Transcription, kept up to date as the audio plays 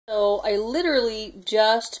So I literally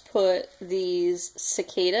just put these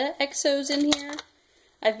Cicada exos in here.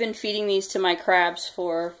 I've been feeding these to my crabs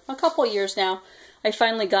for a couple years now. I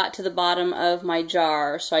finally got to the bottom of my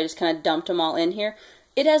jar, so I just kind of dumped them all in here.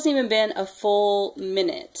 It hasn't even been a full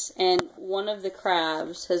minute, and one of the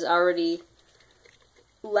crabs has already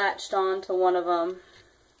latched on to one of them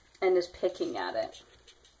and is picking at it.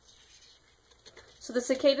 So the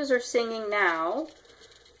cicadas are singing now.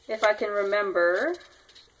 If I can remember,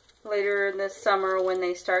 later in this summer when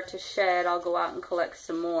they start to shed, I'll go out and collect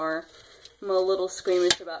some more. I'm a little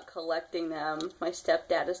squeamish about collecting them. My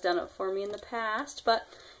stepdad has done it for me in the past, but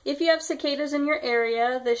if you have cicadas in your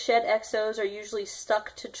area, the shed exos are usually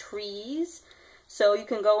stuck to trees, so you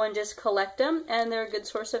can go and just collect them, and they're a good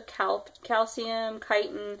source of calcium,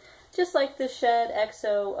 chitin, just like the shed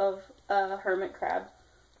exo of hermit crab.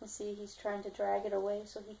 You see he's trying to drag it away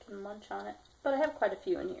so he can munch on it, but I have quite a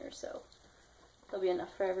few in here, so there'll be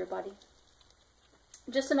enough for everybody.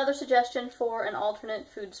 Just another suggestion for an alternate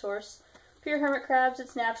food source. For your hermit crabs,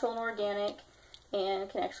 it's natural and organic, and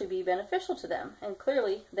can actually be beneficial to them, and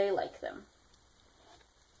clearly they like them.